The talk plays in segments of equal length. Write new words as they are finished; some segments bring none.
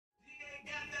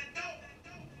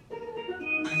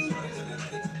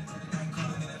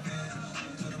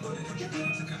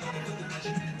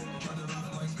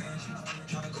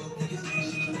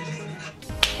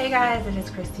Hey guys, it is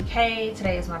Kryssy.K.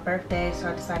 Today is my birthday,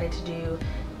 so I decided to do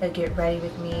a get ready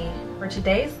with me. For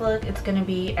today's look, it's going to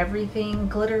be everything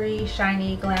glittery,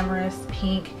 shiny, glamorous,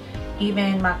 pink.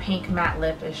 Even my pink matte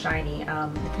lip is shiny.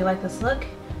 If you like this look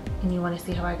and you want to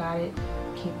see how I got it,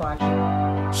 keep watching.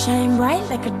 Shine bright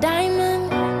like a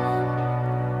diamond.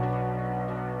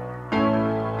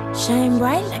 Shine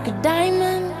bright like a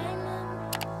diamond.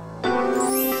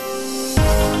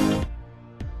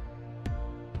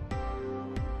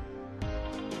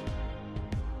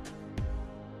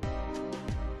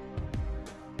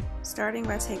 Starting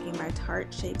by taking my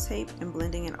Tarte Shape Tape and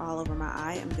blending it all over my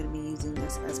eye, I'm going to be using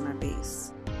this as my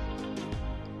base.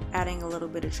 Adding a little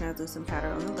bit of translucent powder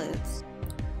on the lids.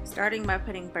 Starting by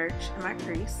putting Birch in my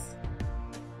crease.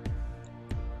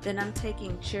 Then I'm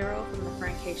taking Chiro from the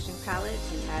Francation palette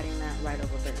and adding that right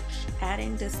over Birch.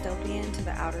 Adding Dystopian to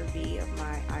the outer V of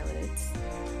my eyelids.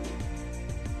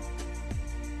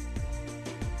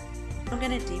 I'm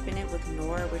going to deepen it with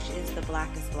Noir, which is the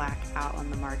blackest black out on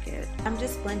the market. I'm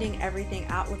just blending everything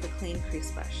out with a clean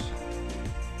crease brush.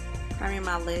 Priming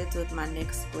my lids with my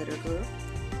NYX glitter glue.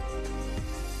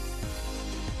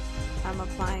 I'm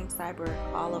applying Scentbird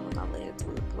all over my lids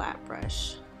with a flat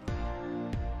brush.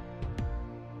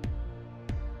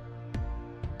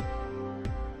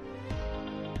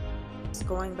 Just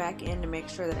going back in to make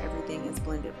sure that everything is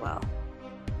blended well.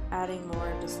 Adding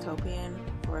more Dystopian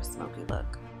for a smoky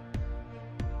look.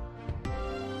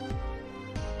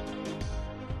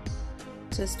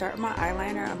 To start my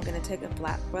eyeliner, I'm going to take a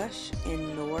flat brush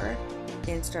in Noir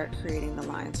and start creating the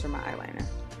lines for my eyeliner.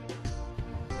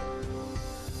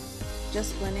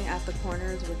 Just blending out the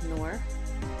corners with Noir.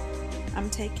 I'm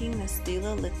taking the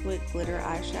Stila Liquid Glitter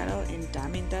Eyeshadow in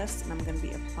Diamond Dust and I'm going to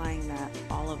be applying that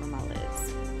all over my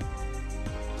lids.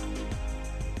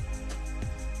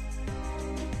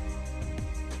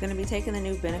 I'm going to be taking the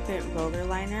new Benefit Roller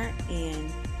Liner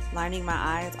and lining my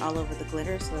eyes all over the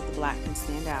glitter so that the black can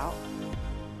stand out.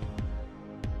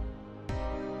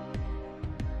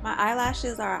 My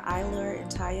eyelashes are Eyelure and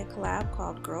Taya collab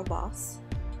called Girl Boss,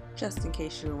 just in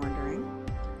case you were wondering.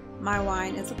 My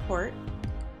wine is a port.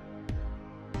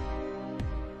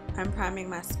 I'm priming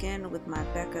my skin with my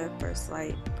Becca First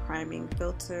Light Priming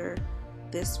Filter.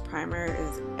 This primer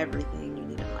is everything you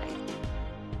need in life.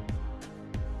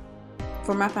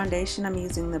 For my foundation, I'm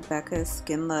using the Becca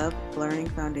Skin Love Blurring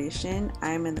Foundation. I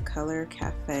am in the color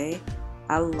Cafe.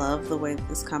 I love the way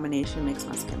this combination makes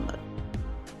my skin look.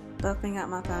 Buffing out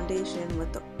my foundation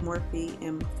with the Morphe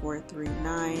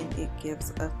M439, it gives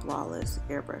a flawless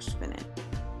airbrush finish.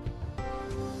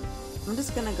 I'm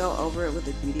just going to go over it with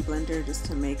a beauty blender just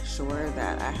to make sure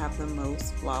that I have the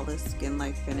most flawless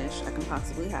skin-like finish I can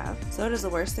possibly have. So it is the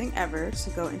worst thing ever to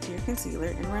go into your concealer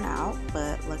and run out,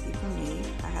 but lucky for me,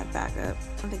 I had backup.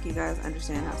 I don't think you guys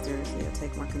understand how seriously I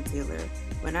take my concealer.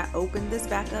 When I opened this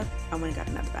backup, I went and got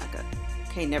another backup.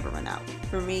 Okay, never run out.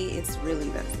 For me, it's really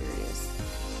that serious.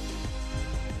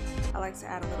 I like to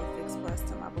add a little Fix Plus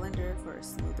to my blender for a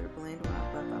smoother blend when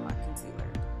I buff out my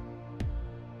concealer.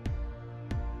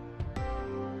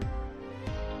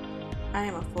 I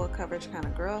am a full coverage kind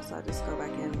of girl, so I just go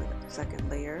back in with a second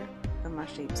layer of my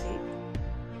Shape Tape.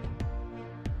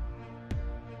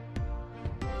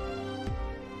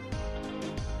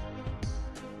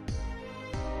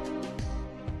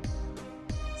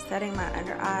 Setting my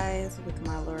under eyes with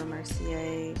my Laura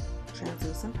Mercier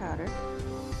translucent powder.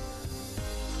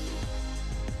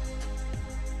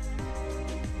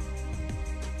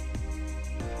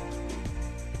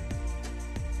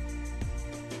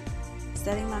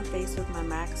 Setting my face with my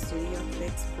MAC Studio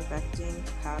Fix Perfecting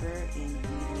Powder in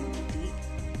medium deep.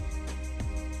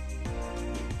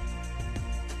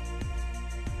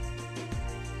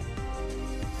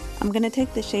 I'm going to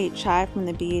take the shade Chai from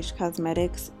the ABH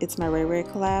Cosmetics. It's my Ray Ray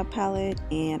collab palette,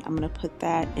 and I'm going to put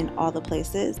that in all the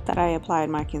places that I applied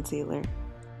my concealer.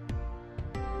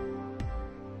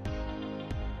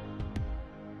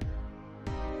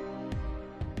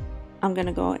 I'm going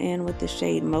to go in with the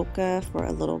shade Mocha for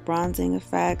a little bronzing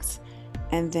effect,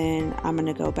 and then I'm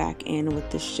going to go back in with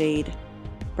the shade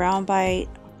Brown Bite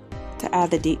to add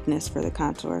the deepness for the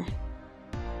contour.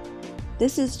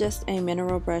 This is just a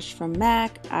mineral brush from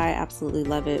MAC. I absolutely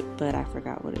love it, but I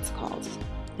forgot what it's called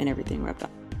and everything rubbed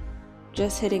off.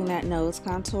 Just hitting that nose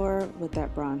contour with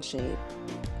that bronze shade.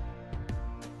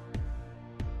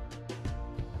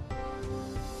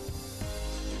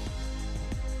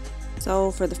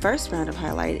 So for the first round of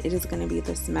highlight, it is going to be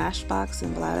the Smashbox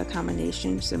and Blada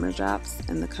combination shimmer drops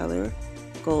in the color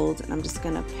Gold, and I'm just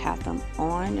going to pat them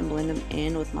on and blend them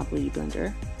in with my beauty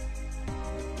blender.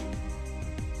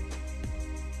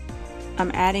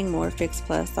 I'm adding more Fix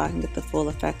Plus so I can get the full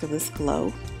effect of this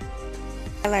glow.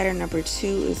 Highlighter number 2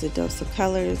 is a Dose of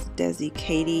Colors Desi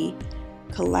Katie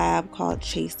collab called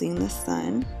Chasing the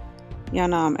Sun. Y'all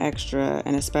know I'm extra,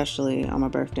 and especially on my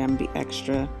birthday I'm gonna be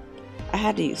extra. I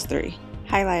had to use 3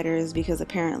 highlighters because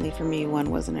apparently for me 1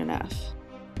 wasn't enough.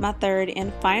 My third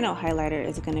and final highlighter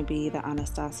is going to be the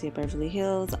Anastasia Beverly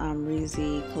Hills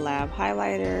Amrezy collab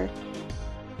highlighter.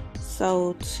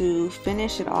 So to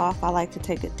finish it off, I like to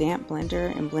take a damp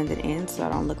blender and blend it in so I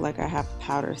don't look like I have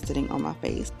powder sitting on my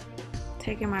face.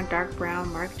 Taking my dark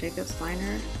brown Marc Jacobs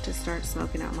liner to start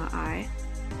smoking out my eye.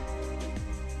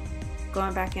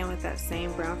 Going back in with that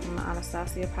same brown from the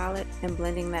Anastasia palette and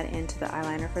blending that into the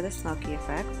eyeliner for the smoky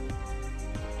effect.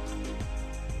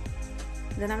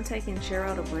 Then I'm taking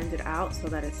Cheryl to blend it out so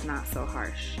that it's not so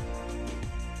harsh.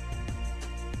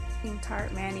 Taking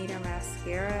Tarte Maneater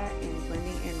mascara and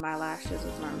blending in my lashes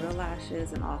with my real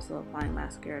lashes and also applying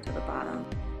mascara to the bottom.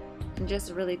 And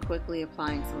just really quickly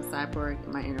applying some Cyborg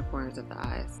in my inner corners of the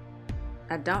eyes.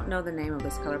 I don't know the name of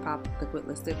this ColourPop liquid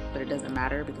lipstick, but it doesn't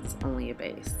matter because it's only a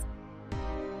base.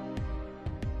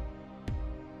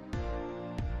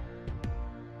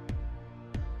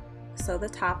 So the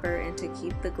topper, and to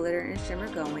keep the glitter and shimmer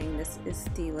going, this is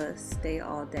Stila's Stay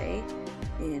All Day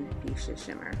in Fuchsia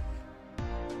Shimmer.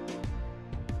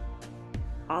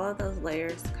 All of those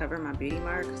layers cover my beauty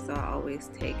mark, so I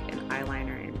always take an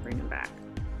eyeliner and bring them back.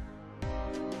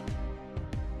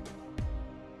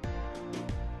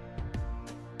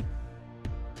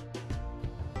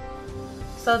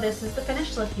 So this is the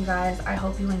finished look, you guys. I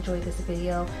hope you enjoyed this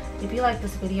video. If you like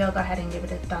this video, go ahead and give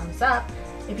it a thumbs up.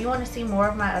 If you want to see more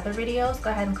of my other videos,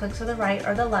 go ahead and click to the right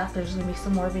or the left. There's going to be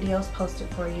some more videos posted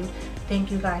for you.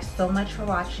 Thank you guys so much for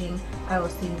watching. I will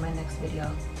see you in my next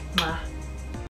video. Mwah.